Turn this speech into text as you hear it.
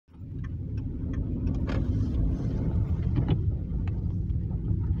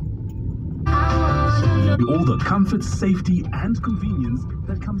had all the comfort, safety, and convenience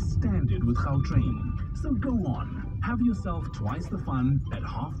that comes standard with Gautrain. So go on, have yourself twice the fun at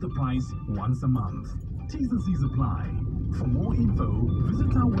half the price once a month. T's and C's apply. For more info,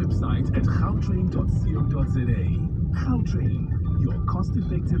 visit our website at gautrain.co.za. Gautrain, your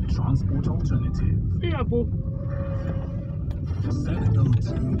cost-effective transport alternative. Yeah, boo.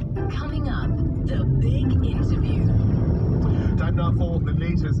 Coming up, the big interview. Time now for the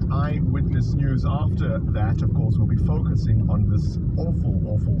latest eyewitness news. After that, of course, we'll be focusing on this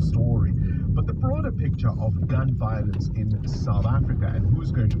awful story. But the broader picture of gun violence in South Africa and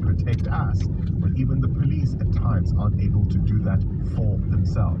who's going to protect us when even the police at times aren't able to do that for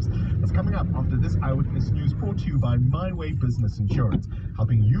themselves. That's coming up after this eyewitness news, brought to you by My Way Business Insurance,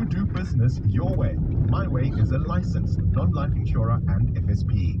 helping you do business your way. My Way is a licensed non-life insurer and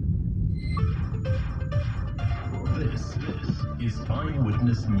FSP. This is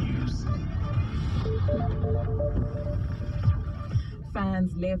Eyewitness News.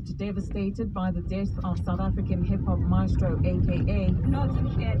 Fans left devastated by the death of South African hip-hop maestro, a.k.a. Not to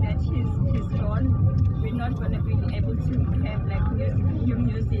hear that he's gone. We're not going to be able to have like new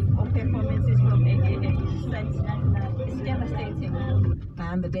music or performances from a.k.a. It's devastating.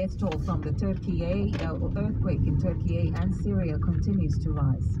 And the death toll from the earthquake in Turkey and Syria continues to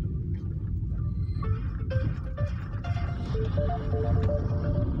rise.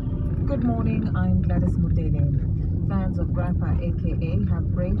 Good morning, I'm Gladys Mudele. Fans of rapper a.k.a.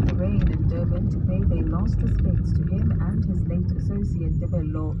 have braved the rain in Durban to pay their last respects to him and his late associate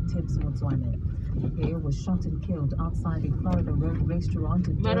Debelo Tibbs Motswane. The pair was shot and killed outside a Florida Road restaurant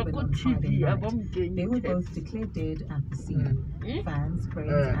in Durban on Friday night. They were both declared dead at the scene. Fans,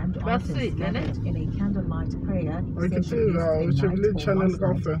 friends and artists gathered in a candlelight prayer session yesterday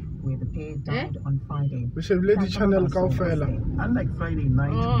night where the pair died on Friday. Unlike Friday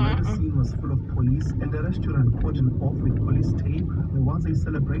night, where the scene was full of police and the restaurant cordoned off with police tape, there was a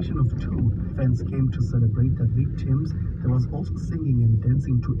celebration of two. Fans came to celebrate the victims. There was also singing and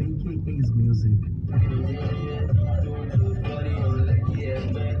dancing to a.k.a.'s music.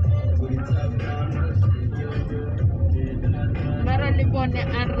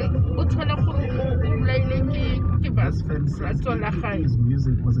 As fans said, a.k.a.'s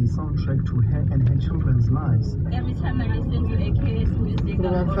music was a soundtrack to her and her children's lives. Every time I listen to a.k.a.'s music, I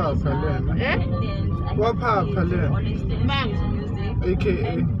always laugh and dance. I always dance to his music.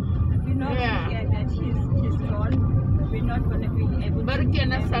 a.k.a. We're not to hear that he's gone. We're not going to be able to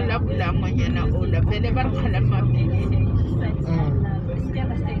It's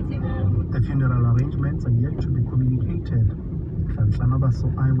devastating. The funeral arrangements are yet to be communicated. Baso,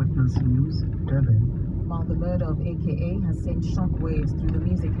 Eyewitness News, Durban. While the murder of a.k.a. has sent shockwaves through the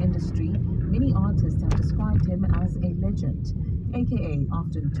music industry, many artists have described him as a legend. a.k.a.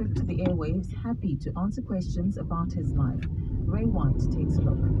 often took to the airwaves, happy to answer questions about his life. Ray White takes a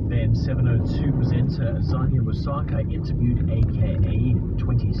look. Then 702 presenter Zania Wasaka interviewed a.k.a. in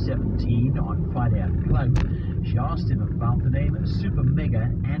 2017 on Friday at Club. She asked him about the name Super Mega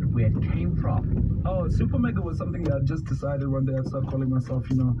and where it came from. Oh, Super Mega was something that I just decided one day I'd start calling myself,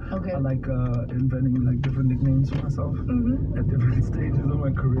 you know. Okay. I like inventing like different nicknames for myself at different stages of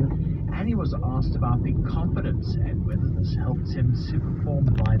my career. And he was asked about being confident and whether this helped him to perform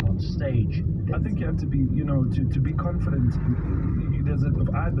live on stage. I think you have to be, you know, to be confident.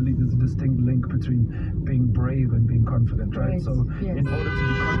 I believe there's a distinct link between being brave and being confident, right? Right. So Yes. in order to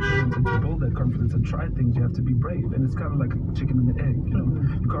be confident and to build that confidence and try things, you have to be brave. And it's kind of like a chicken and the egg, you know.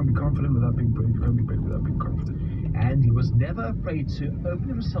 You can't be confident without being brave. You can't be brave without being confident. And he was never afraid to open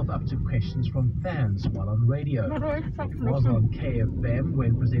himself up to questions from fans while on radio. It was on KFM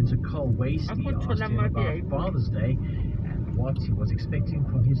when presenter Cole Wasty asked him about Father's Day and what he was expecting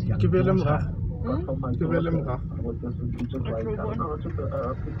from his young daughter. What does the future like? I took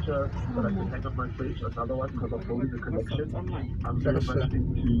a picture that I can hang on my fridge, another one because I'm building a collection. I'm very much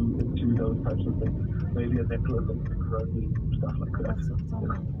into those types of things. Maybe a necklace and crony, stuff like that.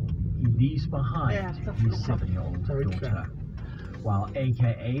 He leaves behind his 7-year-old daughter. While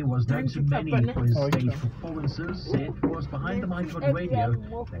a.k.a. was known to many for his stage performances, it was behind the mic on radio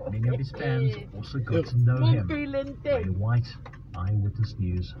that many of his fans also got to know him. Ray White, Eyewitness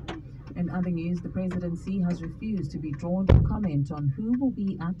News. In other news, the presidency has refused to be drawn to comment on who will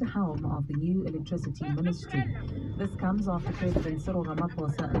be at the helm of the new electricity ministry. This comes after President Cyril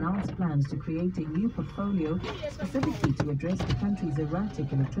Ramaphosa announced plans to create a new portfolio specifically to address the country's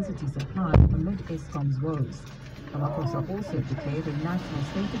erratic electricity supply amid Eskom's woes. Ramaphosa also declared a national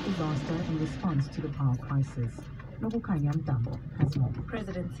state of disaster in response to the power crisis. Nobukhanya Mtambo has more.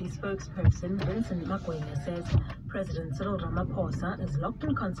 Presidency spokesperson Vincent Magwenya says President Cyril Ramaphosa is locked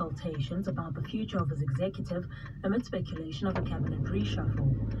in consultations about the future of his executive amid speculation of a cabinet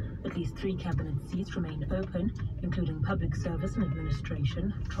reshuffle. At least 3 cabinet seats remain open, including public service and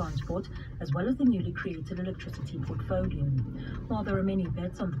administration, transport, as well as the newly created electricity portfolio. While there are many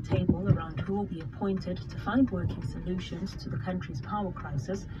bets on the table around who will be appointed to find working solutions to the country's power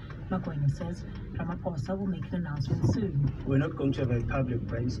crisis, Magwenya says Ramaphosa will make an announcement soon. We're not going to have a public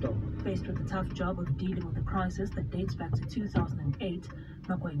brainstorm. Faced with the tough job of dealing with a crisis that dates back to 2008,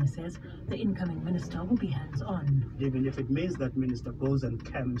 Magwenya says the incoming minister will be hands-on. Even if it means that minister goes and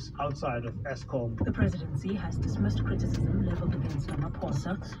camps outside of ESCOM. The presidency has dismissed criticism leveled against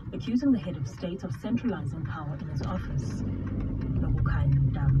Ramaphosa, accusing the head of state of centralizing power in his office. Nobukhanya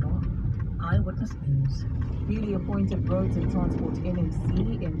Mtambo, Eyewitness News. Newly appointed Roads and Transport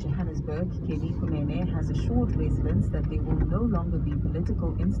NMC in Johannesburg, Kenny Kunene, has assured residents that there will no longer be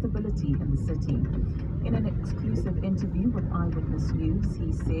political instability in the city. In an exclusive interview with Eyewitness News,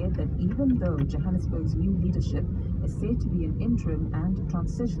 he said that even though Johannesburg's new leadership is said to be an interim and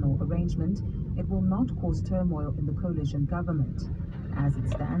transitional arrangement, it will not cause turmoil in the coalition government. As it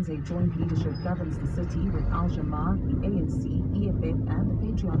stands, a joint leadership governs the city with Al Jamaa, the ANC, EFF and the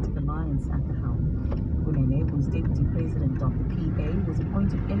Patriotic Alliance at the helm. Kunene, who's deputy president of the PA, was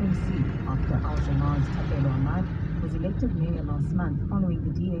appointed NMC after Al Jamaa's Thapelo Amad was elected mayor last month following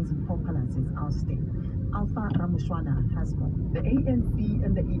the DA's and Papalas's ousting. Alpha Ramushwana has more. The ANC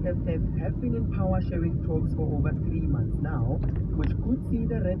and the EFF have been in power-sharing talks for over 3 months now, which could see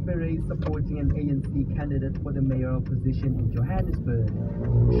the Red Berets supporting an ANC candidate for the mayoral position in Johannesburg.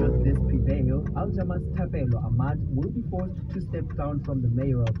 Should this prevail, Al Jamaa's Thapelo Amad will be forced to step down from the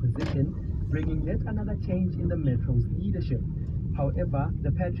mayoral position, bringing yet another change in the Metro's leadership. However,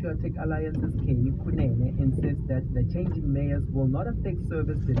 the Patriotic Alliance's Kenny Kunene insists that the change in mayors will not affect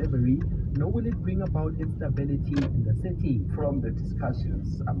service delivery, nor will it bring about instability in the city. From the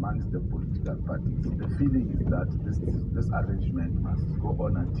discussions amongst the political parties, the feeling is that this arrangement must go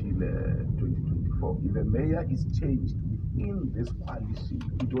on until 2024. If the mayor is changed within this coalition,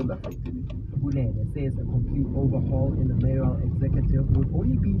 it won't affect anything. Kunene says a complete overhaul in the mayoral executive would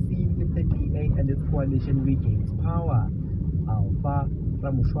only be seen if the DA and its coalition regains power. Alpha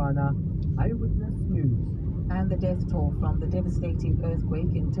Ramushwana, Eyewitness News. And the death toll from the devastating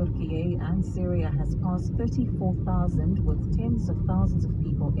earthquake in Turkey and Syria has passed 34,000, with tens of thousands of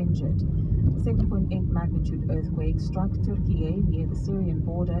people injured. The 7.8 magnitude earthquake struck Turkey near the Syrian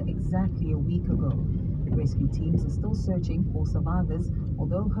border exactly a week ago. Rescue teams are still searching for survivors,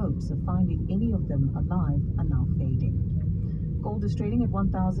 although hopes of finding any of them alive are now fading. Gold is trading at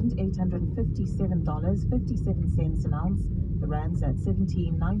 $1,857.57 an ounce. The rand's at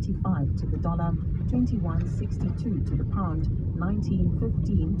 17.95 to the dollar, 21.62 to the pound,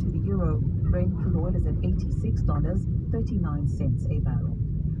 19.15 to the euro. Brent crude oil is at $86.39 a barrel.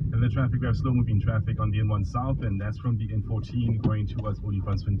 And the traffic, we have slow-moving traffic on the N1 South, and that's from the N14 going towards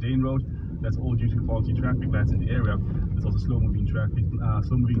Olifantsfontein Road. That's all due to faulty traffic that's in the area. There's also slow-moving traffic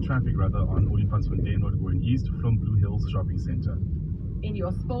on Olifantsfontein Road going east from Blue Hills Shopping Centre. In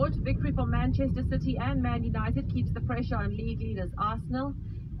your sport, victory for Manchester City and Man United keeps the pressure on league leaders Arsenal.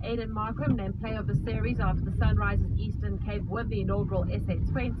 Aiden Markram named player of the series after the Sunrisers Eastern Cape won the inaugural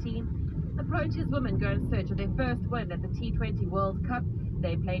SA20. The Proteas women go in search of their first win at the T20 World Cup.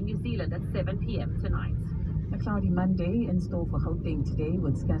 They play New Zealand at 7 p.m. tonight. A cloudy Monday in store for Gauteng today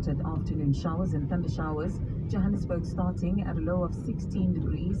with scattered afternoon showers and thunder showers. Johannesburg starting at a low of 16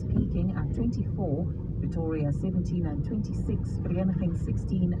 degrees, peaking at 24. Pretoria 17 and 26, Vereeniging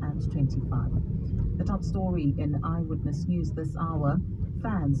 16 and 25. The top story in Eyewitness News this hour.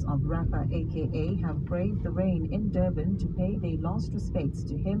 Fans of rapper AKA have braved the rain in Durban to pay their last respects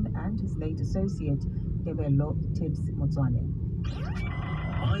to him and his late associate, Tebello Tibbs Motswane.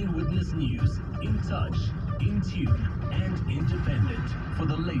 Eyewitness News, in touch, in tune, and independent. For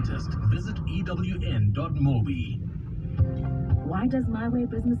the latest, visit ewn.mobi. Why does MyWay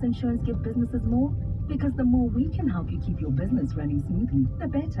Business Insurance give businesses more? Because the more we can help you keep your business running smoothly, the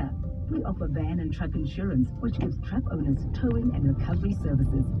better. We offer van and truck insurance, which gives truck owners towing and recovery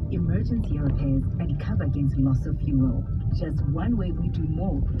services, emergency repairs, and cover against loss of fuel. Just one way we do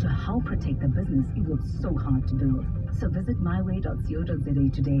more to help protect the business you worked so hard to build. So visit myway.co.za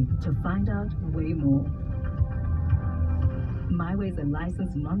today to find out way more. MyWay is a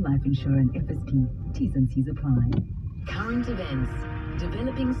licensed non-life insurer and FSP. T's and C's apply. Current events,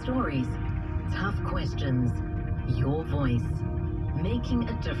 developing stories, tough questions, your voice, making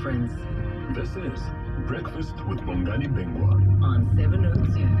a difference. This is Breakfast with Bongani Bengwa on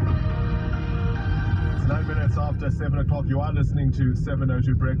 702. It's 9 minutes after 7 o'clock. You are listening to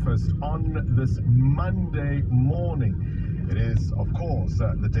 702 Breakfast on this Monday morning. It is, of course,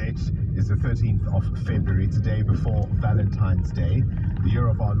 the date is the 13th of February, today before Valentine's Day, the year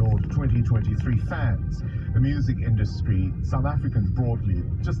of our Lord 2023. Fans, the music industry, South Africans broadly,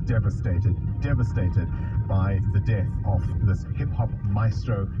 just devastated by the death of this hip-hop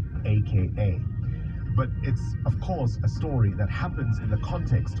maestro, AKA. But it's, of course, a story that happens in the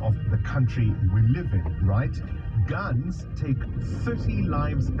context of the country we live in, right? Guns take 30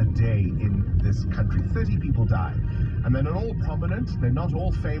 lives a day in this country. 30 people die. And they're not all prominent, they're not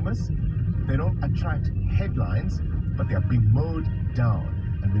all famous, they don't attract headlines, but they are being mowed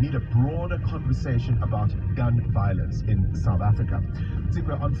down. And we need a broader conversation about gun violence in South Africa.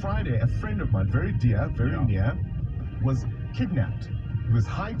 On Friday, a friend of mine, very dear, very near, was kidnapped. He was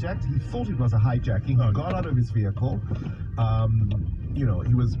hijacked. He thought it was a hijacking. He got out of his vehicle. You know,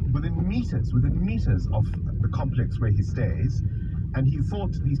 he was within meters of the complex where he stays, and he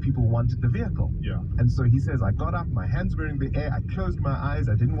thought these people wanted the vehicle. And so he says, I got up, my hands were in the air, I closed my eyes,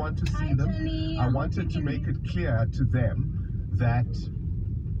 I didn't want to see them. I wanted to make it clear to them that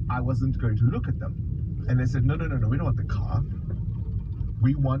I wasn't going to look at them. And they said, no, we don't want the car.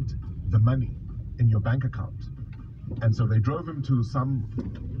 We want the money in your bank account. And so they drove him to some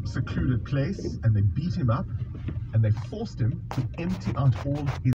secluded place and they beat him up and they forced him to empty out all his